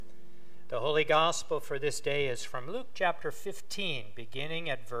The Holy Gospel for this day is from Luke chapter 15, beginning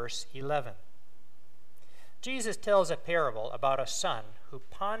at verse 11. Jesus tells a parable about a son who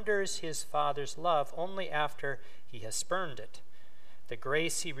ponders his father's love only after he has spurned it. The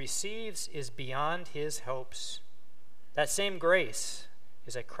grace he receives is beyond his hopes. That same grace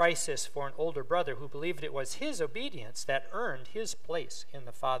is a crisis for an older brother who believed it was his obedience that earned his place in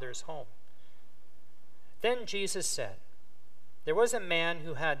the Father's home. Then Jesus said, "There was a man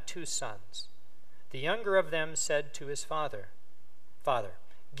who had 2 sons. The younger of them said to his father, 'Father,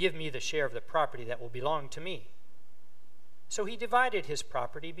 give me the share of the property that will belong to me.' So he divided his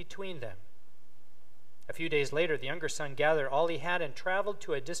property between them. A few days later, the younger son gathered all he had and traveled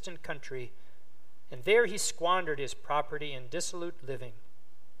to a distant country, and there he squandered his property in dissolute living.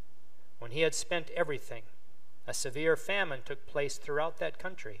 When he had spent everything, a severe famine took place throughout that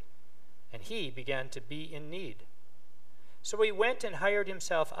country, and he began to be in need. So he went and hired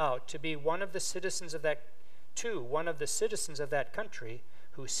himself out to be one of the citizens of that country,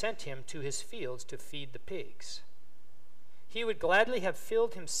 who sent him to his fields to feed the pigs. He would gladly have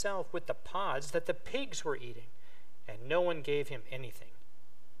filled himself with the pods that the pigs were eating, and no one gave him anything.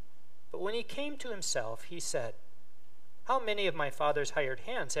 But when he came to himself, he said, 'How many of my father's hired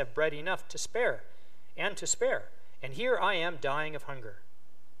hands have bread enough to spare, and here I am dying of hunger.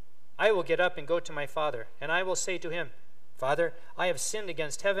 I will get up and go to my father, and I will say to him, Father, I have sinned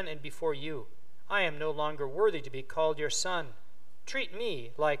against heaven and before you. I am no longer worthy to be called your son. Treat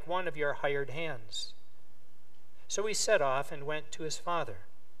me like one of your hired hands.' So he set off and went to his father.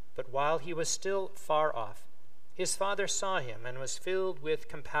 But while he was still far off, his father saw him and was filled with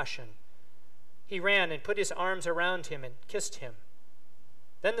compassion. He ran and put his arms around him and kissed him.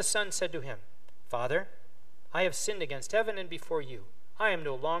 Then the son said to him, 'Father, I have sinned against heaven and before you. I am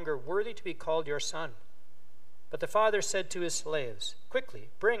no longer worthy to be called your son.' But the father said to his slaves,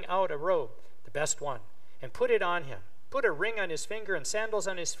 'Quickly, bring out a robe, the best one, and put it on him. Put a ring on his finger and sandals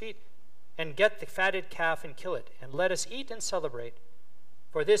on his feet, and get the fatted calf and kill it, and let us eat and celebrate.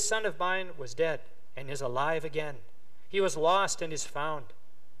 For this son of mine was dead and is alive again. He was lost and is found.'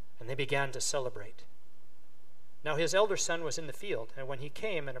 And they began to celebrate. Now his elder son was in the field, and when he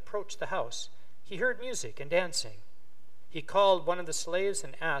came and approached the house, he heard music and dancing. He called one of the slaves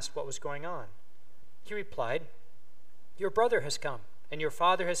and asked what was going on. He replied, 'Your brother has come, and your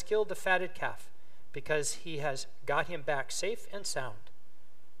father has killed the fatted calf, because he has got him back safe and sound.'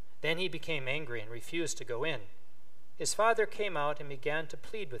 Then he became angry and refused to go in. His father came out and began to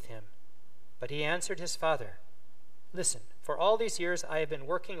plead with him. But he answered his father, 'Listen, for all these years I have been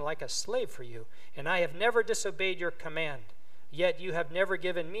working like a slave for you, and I have never disobeyed your command. Yet you have never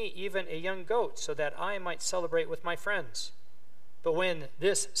given me even a young goat so that I might celebrate with my friends. But when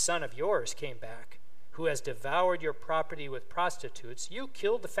this son of yours came back, who has devoured your property with prostitutes, you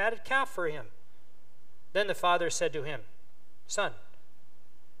killed the fatted calf for him.' Then the father said to him, 'Son,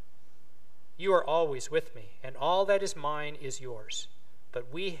 you are always with me, and all that is mine is yours. But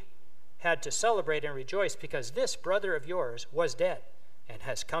we had to celebrate and rejoice because this brother of yours was dead and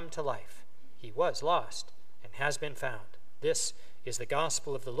has come to life. He was lost and has been found.' This is the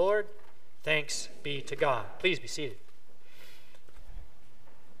gospel of the Lord. Thanks be to God." Please be seated.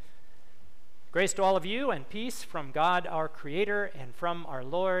 Grace to all of you and peace from God our Creator and from our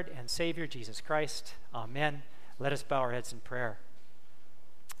Lord and Savior Jesus Christ. Amen. Let us bow our heads in prayer.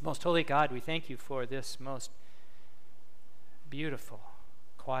 Most holy God, we thank you for this most beautiful,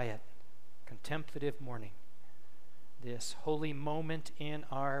 quiet, contemplative morning, this holy moment in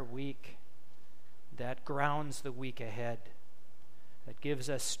our week that grounds the week ahead, that gives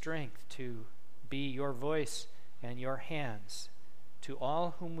us strength to be your voice and your hands to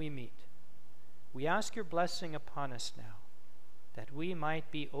all whom we meet. We ask your blessing upon us now, that we might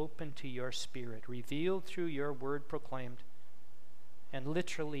be open to your Spirit, revealed through your word proclaimed, and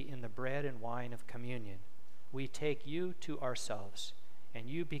literally in the bread and wine of communion. We take you to ourselves, and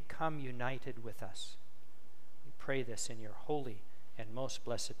you become united with us. We pray this in your holy and most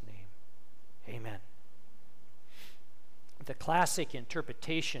blessed name. Amen. The classic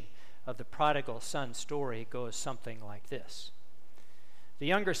interpretation of the prodigal son story goes something like this. The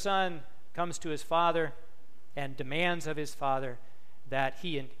younger son comes to his father and demands of his father that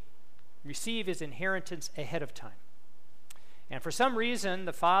he receive his inheritance ahead of time. And for some reason,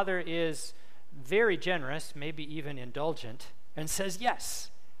 the father is very generous, maybe even indulgent, and says,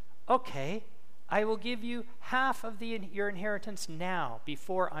 "Yes, okay, I will give you half of your inheritance now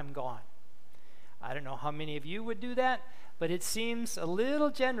before I'm gone." I don't know how many of you would do that, but it seems a little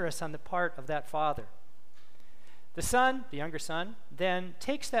generous on the part of that father. The son, the younger son, then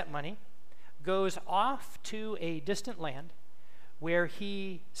takes that money, goes off to a distant land, where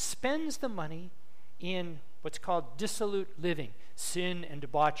he spends the money in what's called dissolute living, sin and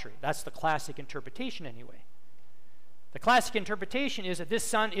debauchery. That's the classic interpretation anyway. The classic interpretation is that this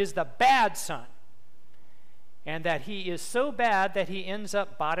son is the bad son, and that he is so bad that he ends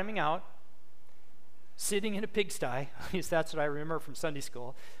up bottoming out, sitting in a pigsty. At least that's what I remember from Sunday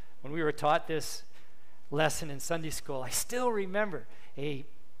school. When we were taught this lesson in Sunday school, I still remember a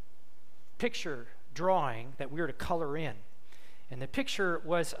picture drawing that we were to color in. And the picture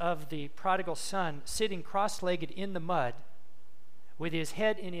was of the prodigal son sitting cross-legged in the mud with his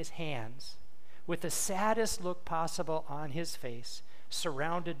head in his hands, with the saddest look possible on his face,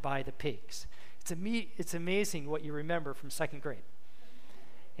 surrounded by the pigs. It's amazing what you remember from second grade.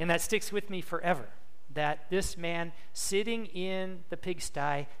 And that sticks with me forever, that this man sitting in the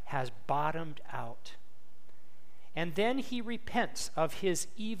pigsty has bottomed out. And then he repents of his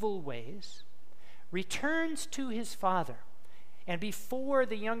evil ways, returns to his father, and before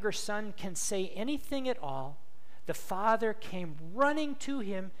the younger son can say anything at all, the father came running to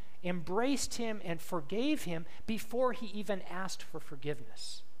him, embraced him, and forgave him before he even asked for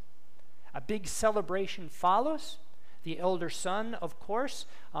forgiveness. A big celebration follows. The elder son, of course,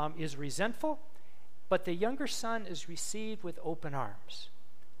 is resentful, but the younger son is received with open arms.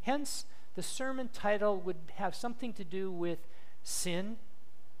 Hence, the sermon title would have something to do with sin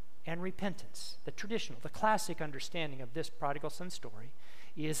and repentance. The traditional, the classic understanding of this prodigal son story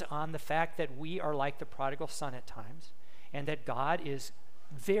is on the fact that we are like the prodigal son at times, and that God is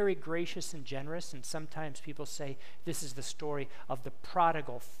very gracious and generous, and sometimes people say this is the story of the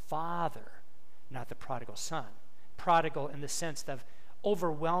prodigal father, not the prodigal son. Prodigal in the sense of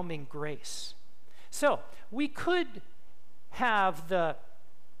overwhelming grace. So, we could have the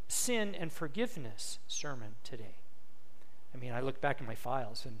sin and forgiveness sermon today. I mean, I look back in my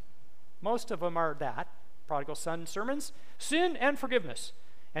files, and most of them are that, prodigal son sermons, sin and forgiveness.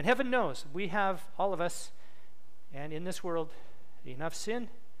 And heaven knows, we have, all of us, and in this world, enough sin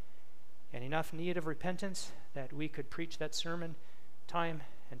and enough need of repentance that we could preach that sermon time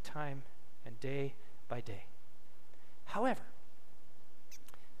and time and day by day. However,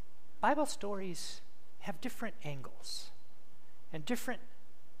 Bible stories have different angles and different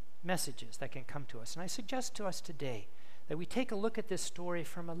messages that can come to us. And I suggest to us today that we take a look at this story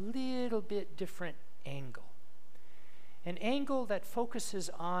from a little bit different angle. An angle that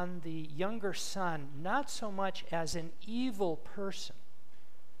focuses on the younger son not so much as an evil person,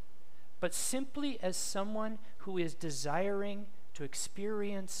 but simply as someone who is desiring to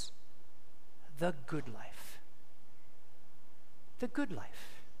experience the good life. The good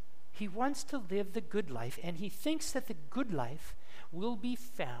life. He wants to live the good life, and he thinks that the good life will be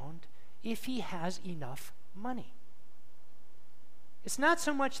found if he has enough money. It's not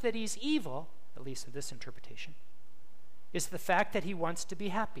so much that he's evil, at least in this interpretation. It's the fact that he wants to be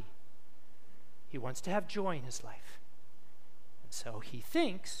happy. He wants to have joy in his life. And so he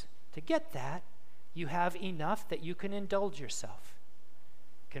thinks, to get that, you have enough that you can indulge yourself.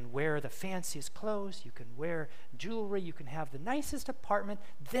 You can wear the fanciest clothes, you can wear jewelry, you can have the nicest apartment,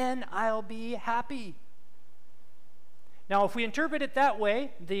 then I'll be happy. Now, if we interpret it that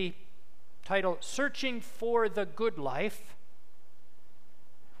way, the title, Searching for the Good Life,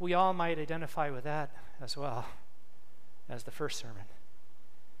 we all might identify with that as well as the first sermon.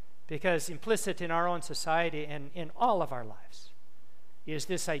 Because implicit in our own society and in all of our lives is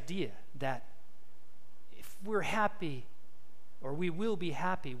this idea that if we're happy, or we will be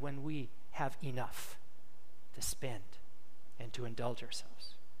happy when we have enough to spend and to indulge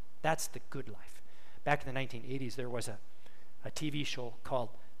ourselves. That's the good life. Back in the 1980s, there was a TV show called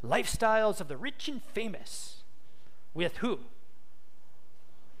Lifestyles of the Rich and Famous. With who?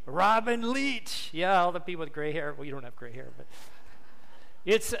 Robin Leach. Yeah, all the people with gray hair. Well, you don't have gray hair, but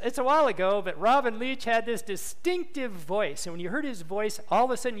it's a while ago, but Robin Leach had this distinctive voice. And when you heard his voice, all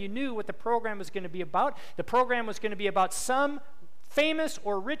of a sudden you knew what the program was going to be about. The program was going to be about some famous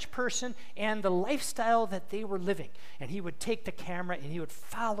or rich person and the lifestyle that they were living. And he would take the camera and he would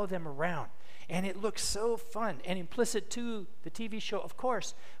follow them around. And it looked so fun. And implicit to the TV show, of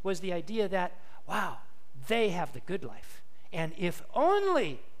course, was the idea that, wow, they have the good life. And if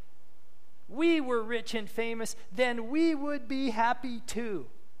only we were rich and famous, then we would be happy too.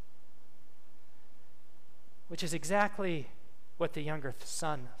 Which is exactly what the younger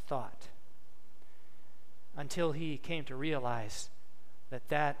son thought. Until he came to realize that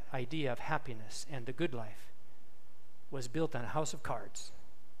that idea of happiness and the good life was built on a house of cards.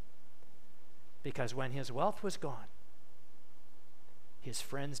 Because when his wealth was gone, his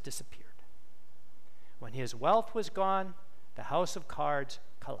friends disappeared. When his wealth was gone, the house of cards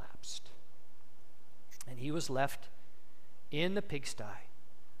collapsed. And he was left in the pigsty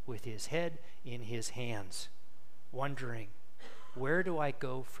with his head in his hands, wondering, where do I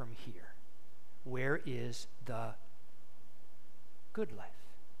go from here? Where is the good life?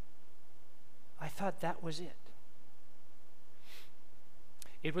 I thought that was it.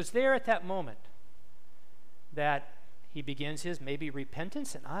 It was there at that moment that he begins his maybe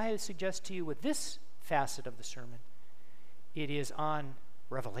repentance, and I suggest to you with this facet of the sermon, it is on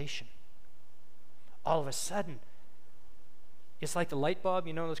revelation. All of a sudden, it's like the light bulb,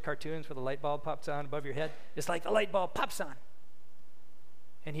 you know those cartoons where the light bulb pops on above your head? It's like the light bulb pops on.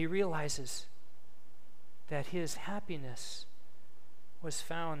 And he realizes that his happiness was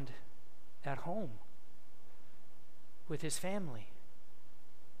found at home with his family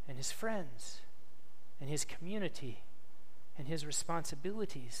and his friends and his community and his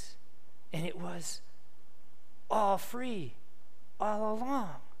responsibilities. And it was all free all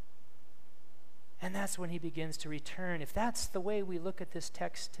along. And that's when he begins to return. If that's the way we look at this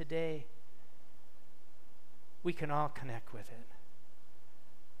text today, we can all connect with it.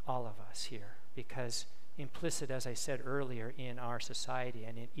 All of us here. Because implicit, as I said earlier, in our society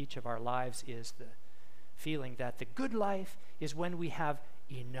and in each of our lives is the feeling that the good life is when we have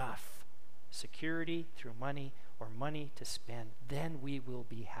enough security through money or money to spend. Then we will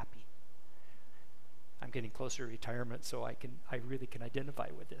be happy. I'm getting closer to retirement, so I really can identify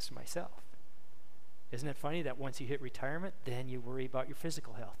with this myself. Isn't it funny that once you hit retirement, then you worry about your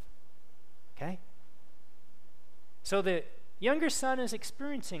physical health? Okay? So the younger son is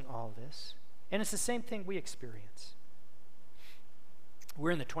experiencing all this, and it's the same thing we experience.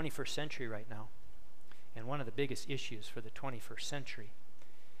 We're in the 21st century right now, and one of the biggest issues for the 21st century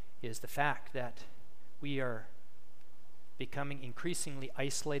is the fact that we are becoming increasingly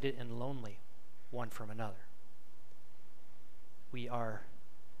isolated and lonely one from another. We are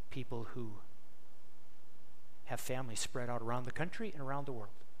people who have families spread out around the country and around the world.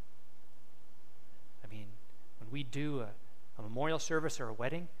 I mean, when we do a memorial service or a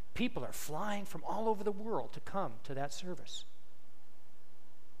wedding, people are flying from all over the world to come to that service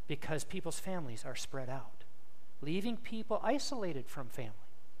because people's families are spread out, leaving people isolated from family.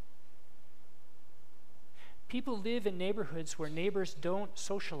 People live in neighborhoods where neighbors don't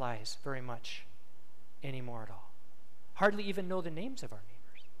socialize very much anymore at all. Hardly even know the names of our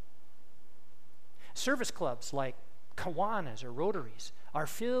neighbors. Service clubs like Kiwanis or Rotaries are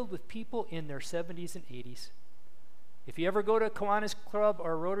filled with people in their 70s and 80s. If you ever go to a Kiwanis club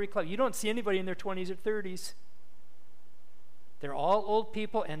or a Rotary club, you don't see anybody in their 20s or 30s. They're all old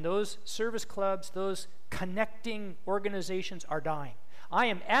people, and those service clubs, those connecting organizations are dying. I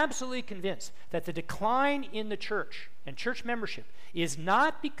am absolutely convinced that the decline in the church and church membership is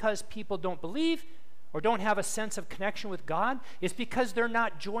not because people don't believe or don't have a sense of connection with God. It's because they're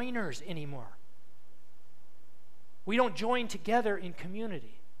not joiners anymore. We don't join together in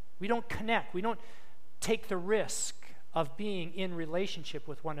community. We don't connect. We don't take the risk of being in relationship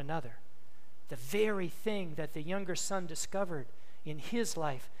with one another. The very thing that the younger son discovered in his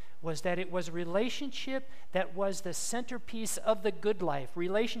life was that it was relationship that was the centerpiece of the good life.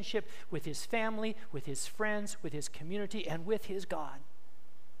 Relationship with his family, with his friends, with his community, and with his God.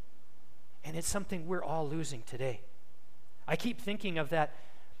 And it's something we're all losing today. I keep thinking of that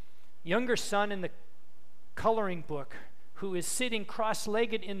younger son in the coloring book who is sitting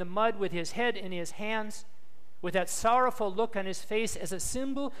cross-legged in the mud with his head in his hands, with that sorrowful look on his face as a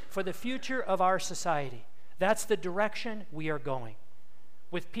symbol for the future of our society. That's the direction we are going,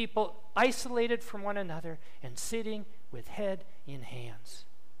 with people isolated from one another and sitting with head in hands,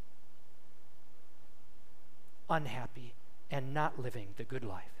 unhappy and not living the good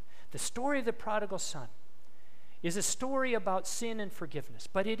life. The story of the prodigal son is a story about sin and forgiveness,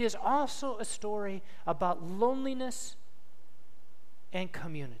 but it is also a story about loneliness and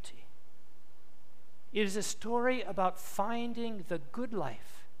community. It is a story about finding the good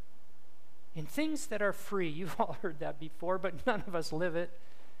life in things that are free. You've all heard that before, but none of us live it.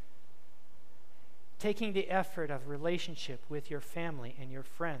 Taking the effort of relationship with your family and your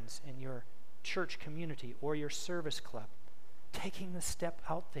friends and your church community or your service club. Taking the step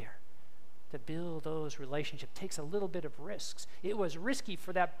out there to build those relationships takes a little bit of risks. It was risky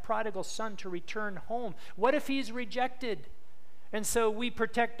for that prodigal son to return home. What if he's rejected? And so we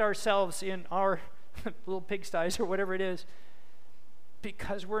protect ourselves in our little pigsties or whatever it is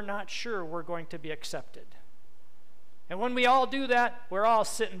because we're not sure we're going to be accepted. And when we all do that, we're all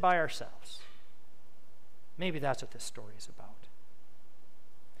sitting by ourselves. Maybe that's what this story is about.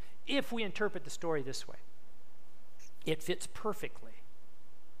 If we interpret the story this way, it fits perfectly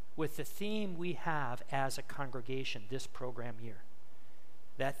with the theme we have as a congregation this program year.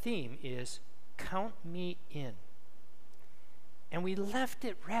 That theme is Count Me In. And we left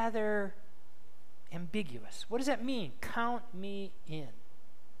it rather ambiguous. What does that mean? Count me in.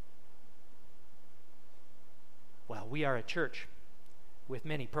 Well, we are a church with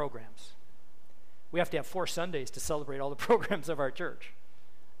many programs. We have to have 4 Sundays to celebrate all the programs of our church.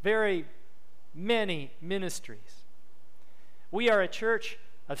 Very many ministries. We are a church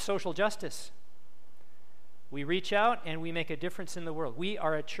of social justice. We reach out and we make a difference in the world. We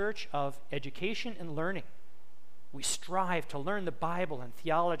are a church of education and learning. We strive to learn the Bible and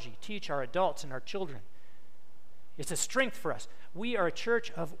theology, teach our adults and our children. It's a strength for us. We are a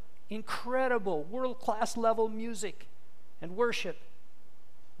church of incredible world-class level music and worship.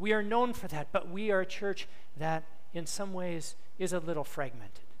 We are known for that, but we are a church that in some ways is a little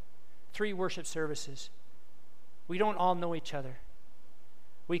fragmented. 3 worship services. We don't all know each other.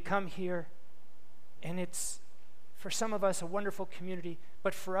 We come here and it's, for some of us, a wonderful community,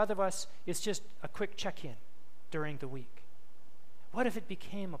 but for other of us, it's just a quick check-in during the week. What if it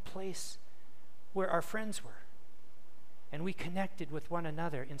became a place where our friends were and we connected with one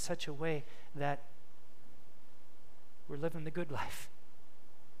another in such a way that we're living the good life,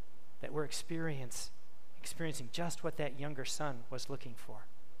 that we're experiencing just what that younger son was looking for?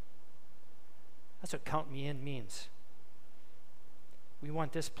 That's what count me in means. We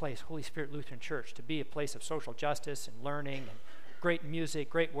want this place, Holy Spirit Lutheran Church, to be a place of social justice and learning and great music,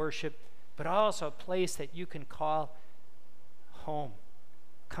 great worship, but also a place that you can call home,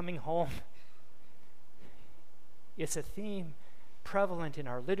 coming home. It's a theme prevalent in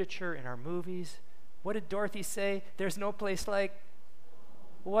our literature, in our movies. What did Dorothy say? There's no place like.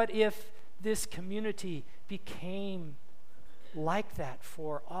 What if this community became like that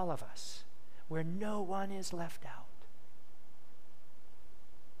for all of us, where no one is left out?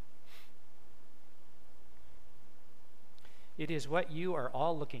 It is what you are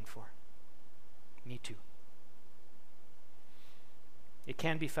all looking for. Me too. It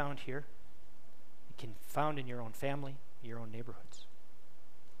can be found here. It can be found in your own family, your own neighborhoods.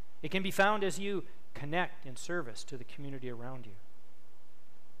 It can be found as you connect in service to the community around you.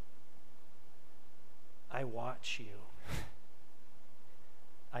 I watch you.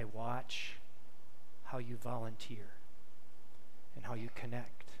 I watch how you volunteer and how you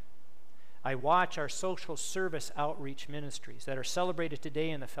connect. I watch our social service outreach ministries that are celebrated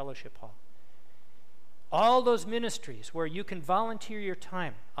today in the fellowship hall. All those ministries where you can volunteer your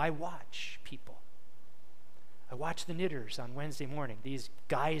time, I watch people. I watch the knitters on Wednesday morning, these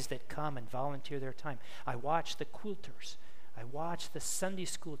guys that come and volunteer their time. I watch the quilters. I watch the Sunday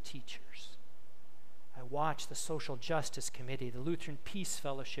school teachers. I watch the Social Justice Committee, the Lutheran Peace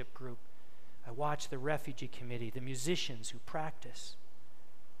Fellowship Group. I watch the Refugee Committee, the musicians who practice,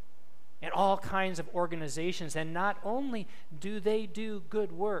 and all kinds of organizations. And not only do they do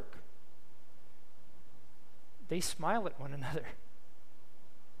good work, they smile at one another.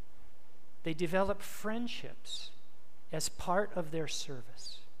 They develop friendships as part of their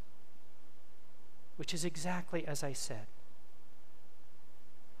service, which is exactly as I said,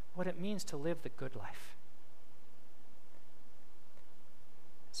 what it means to live the good life.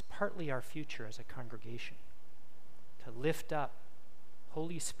 It's partly our future as a congregation, to lift up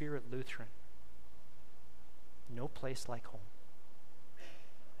Holy Spirit Lutheran. No place like home.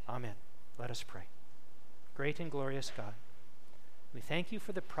 Amen. Let us pray. Great and glorious God, we thank you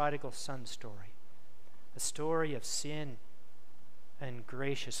for the prodigal son story, a story of sin and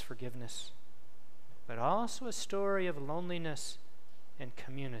gracious forgiveness, but also a story of loneliness and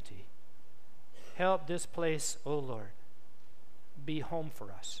community. Help this place, O Lord, be home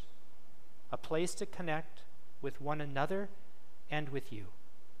for us, a place to connect with one another and with you.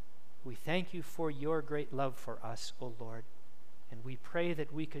 We thank you for your great love for us, O Lord, and we pray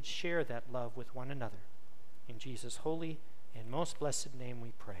that we could share that love with one another. In Jesus' holy and most blessed name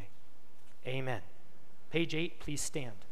we pray. Amen. Page 8, please stand.